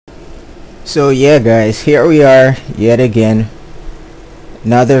So yeah guys, here we are yet again.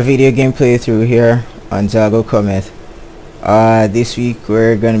 Another video game playthrough here on Zalgo Cometh. This week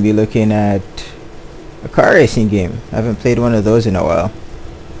we're gonna be looking at a car racing game. I haven't played one of those in a while.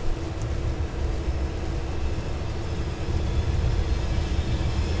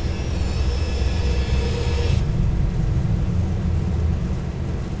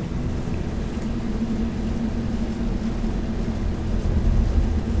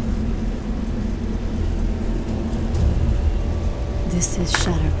 This is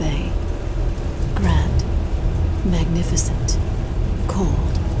Shatter Bay. Grand, magnificent,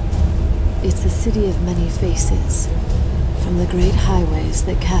 cold. It's a city of many faces, from the great highways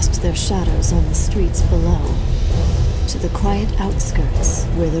that cast their shadows on the streets below, to the quiet outskirts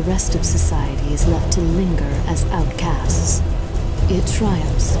where the rest of society is left to linger as outcasts. It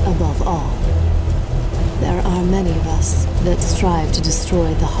triumphs above all. There are many of us that strive to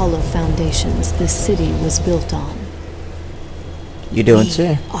destroy the hollow foundations this city was built on. You don't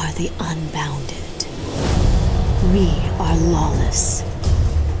say. We are the Unbounded. We are lawless.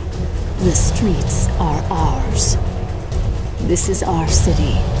 The streets are ours. This is our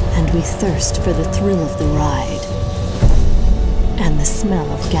city, and we thirst for the thrill of the ride and the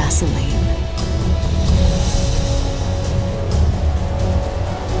smell of gasoline.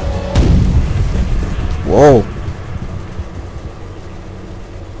 Whoa.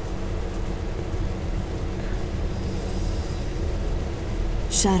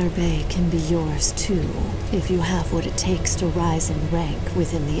 Shatter Bay can be yours too, if you have what it takes to rise in rank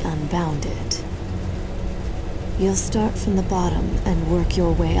within the Unbounded. You'll start from the bottom and work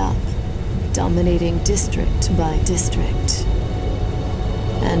your way up, dominating district by district.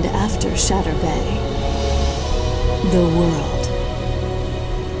 And after Shatter Bay, the world.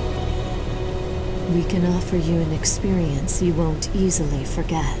 We can offer you an experience you won't easily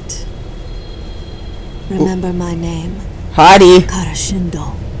forget. Remember my name? Hottie.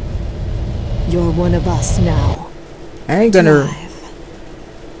 Karashindo. You're one of us now. I ain't gonna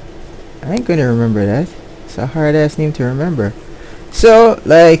remember that. It's a hard ass name to remember. So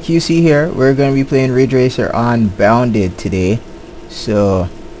like you see here, we're gonna be playing Ridge Racer Unbounded today. So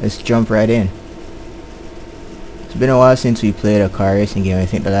let's jump right in. It's been a while since we played a car racing game. I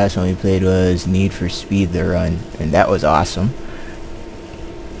think the last one we played was Need for Speed The Run, and that was awesome.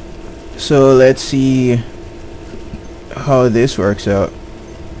 So let's see how this works out.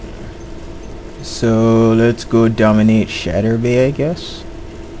 So let's go dominate Shatter Bay, I guess.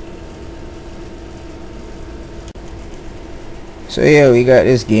 So yeah, we got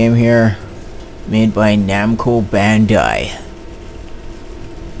this game here made by Namco Bandai.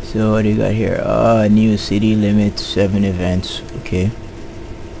 So what do you got here? New city limits, 7 events. Okay.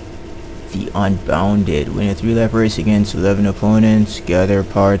 The Unbounded. Win a 3-lap race against 11 opponents. Gather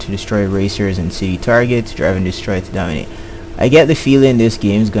power to destroy racers and city targets. Drive and destroy to dominate. I get the feeling this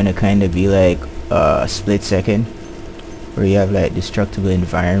game's gonna kind of be like Split Second, where you have like destructible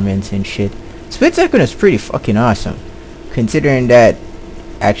environments and shit. Split Second is pretty fucking awesome, considering that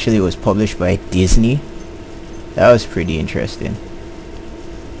actually it was published by Disney. That was pretty interesting.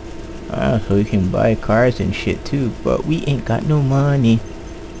 So we can buy cars and shit too, but we ain't got no money.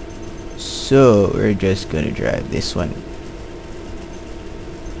 So we're just gonna drive this one.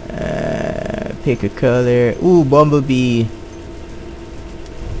 Pick a color. Ooh, Bumblebee.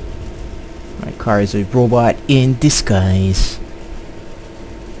 My car is a robot in disguise.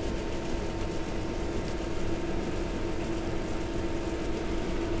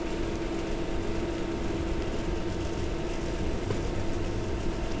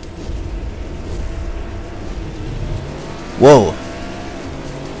 Whoa.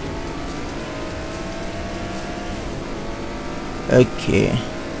 Okay.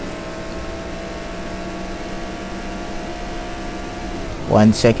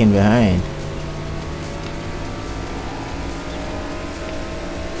 1 second behind.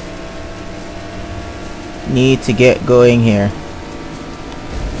 Need to get going here.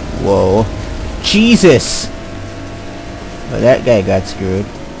 Whoa. Jesus! Well, that guy got screwed.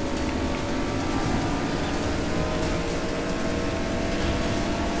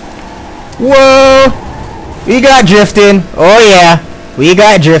 Whoa! We got drifting. Oh yeah. We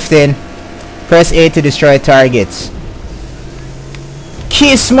got drifting. Press A to destroy targets.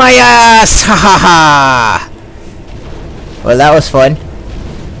 Kiss my ass! Ha ha ha! Well, that was fun.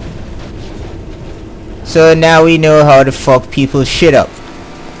 So now we know how to fuck people's shit up.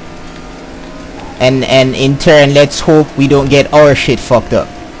 And in turn, let's hope we don't get our shit fucked up.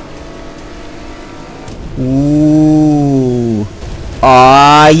 Ooh.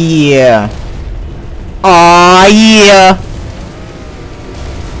 Aw, yeah. Aw, yeah.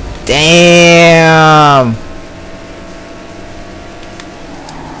 Damn.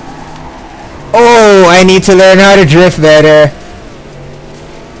 Oh, I need to learn how to drift better.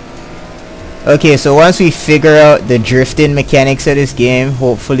 Okay, so once we figure out the drifting mechanics of this game,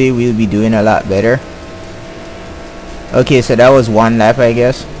 hopefully we'll be doing a lot better. Okay, so that was 1 lap, I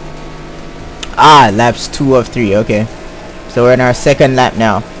guess. Ah, laps 2 of 3. Okay, so we're in our 2nd lap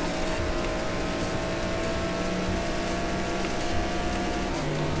now.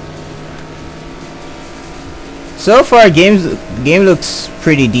 So far, game looks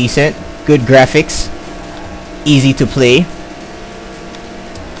pretty decent. Good graphics, easy to play.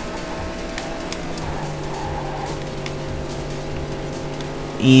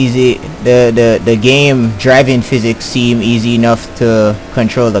 Easy. The game driving physics seem easy enough to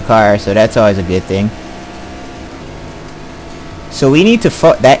control the car, so that's always a good thing. So we need to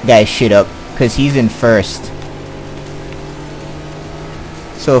fuck that guy's shit up because he's in 1st.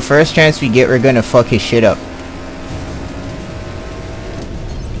 So first chance we get, we're gonna fuck his shit up.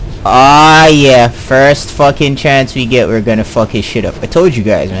 Ah, yeah, first fucking chance we get, we're gonna fuck his shit up. I told you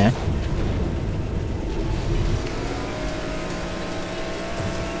guys, man.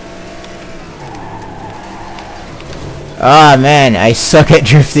 Ah, man, I suck at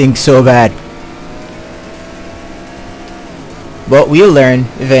drifting so bad. But we'll learn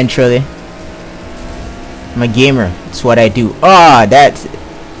eventually. I'm a gamer. It's what I do. Ah,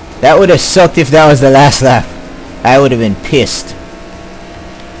 that would have sucked if that was the last lap. I would have been pissed.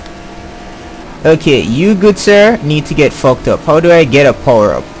 Okay, you good sir need to get fucked up. How do I get a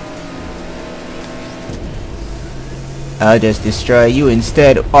power up? I'll just destroy you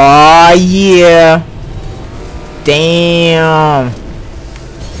instead. Aw, yeah. Damn.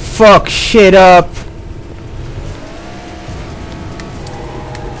 Fuck shit up.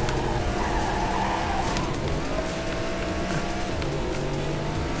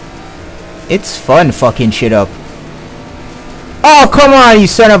 It's fun fucking shit up. Oh, come on, you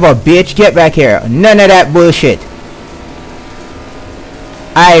son of a bitch. Get back here. None of that bullshit.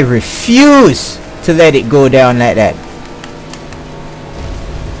 I refuse to let it go down like that.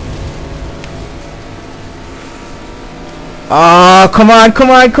 Oh, come on, come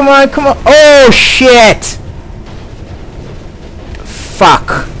on, come on, come on. Oh, shit.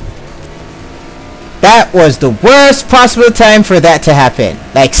 Fuck. That was the worst possible time for that to happen.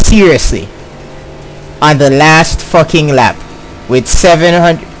 Like, seriously. On the last fucking lap. With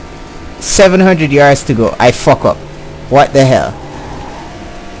 700 yards to go, I fuck up. What the hell?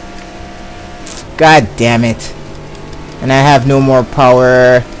 God damn it. And I have no more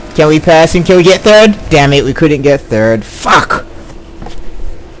power. Can we pass him? Can we get 3rd? Damn it, we couldn't get 3rd. Fuck!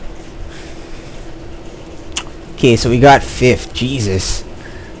 Okay, so we got 5th. Jesus.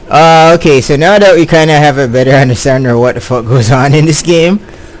 Okay, so now that we kind of have a better understanding of what the fuck goes on in this game,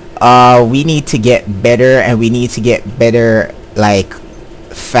 we need to get better, and we need to get better, like,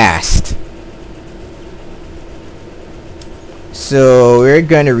 fast. So we're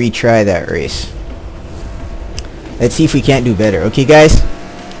gonna retry that race. Let's see if we can't do better. Okay, guys?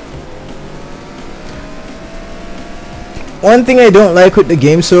 One thing I don't like with the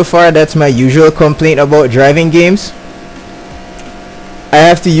game so far, that's my usual complaint about driving games. I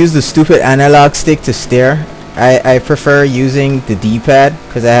have to use the stupid analog stick to steer. I prefer using the D-pad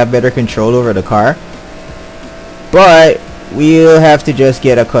because I have better control over the car. But we'll have to just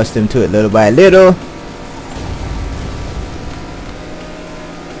get accustomed to it little by little.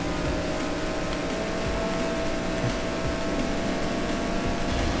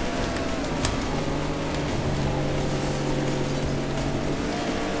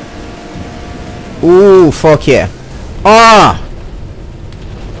 Ooh, fuck yeah. Ah!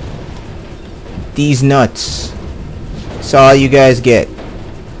 These nuts. That's all you guys get.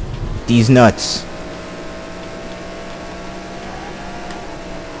 These nuts.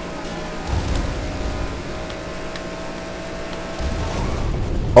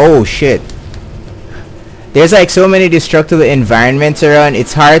 Oh shit. There's like so many destructible environments around,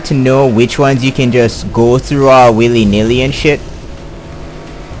 it's hard to know which ones you can just go through all willy-nilly and shit.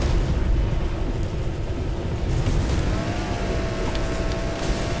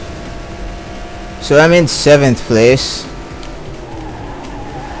 So I'm in 7th place.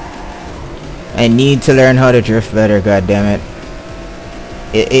 I need to learn how to drift better, goddammit.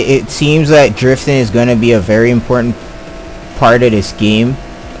 It seems like drifting is gonna be a very important part of this game.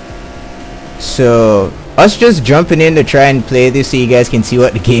 So us just jumping in to try and play this so you guys can see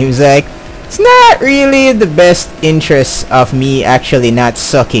what the game's like, it's not really the best interest of me actually not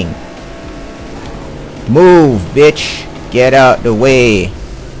sucking. Move, bitch. Get out the way.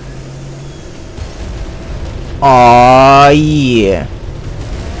 Aw, yeah.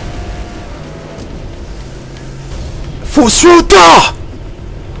 Fußruder!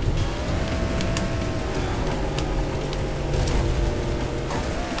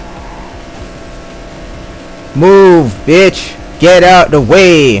 Move, bitch! Get out the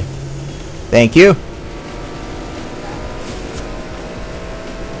way! Thank you.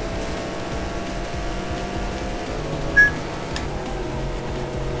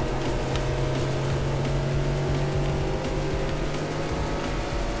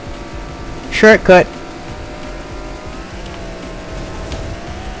 Shortcut.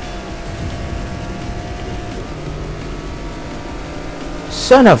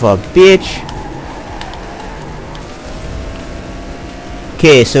 Son of a bitch.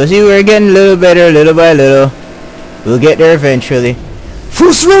 Okay, so see, we're getting a little better little by little. We'll get there eventually.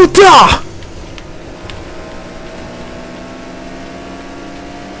 Fußruder!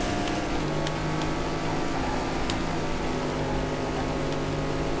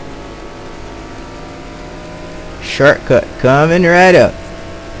 Shortcut coming right up.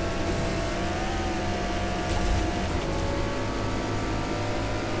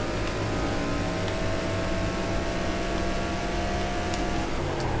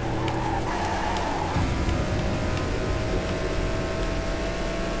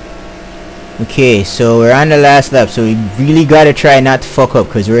 Okay, so we're on the last lap, so we really gotta try not to fuck up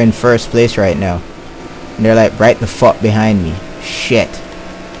because we're in first place right now. And they're like right the fuck behind me. Shit.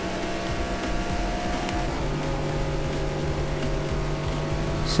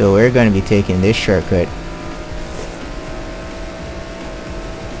 So we're gonna be taking this shortcut.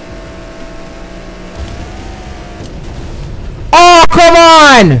 Oh, come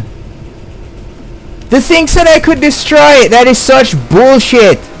on! The thing said I could destroy it. That is such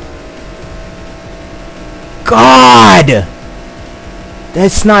bullshit. God!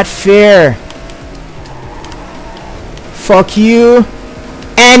 That's not fair. Fuck you.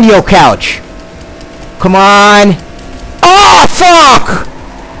 And your couch. Come on. Oh, fuck!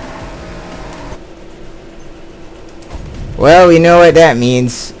 Well, we know what that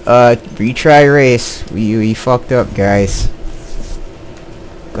means. Retry race. We fucked up, guys.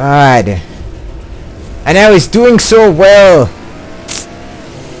 God. And I was doing so well.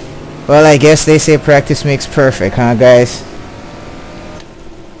 Well, I guess they say practice makes perfect, huh, guys?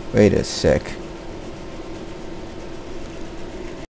 Wait a sec.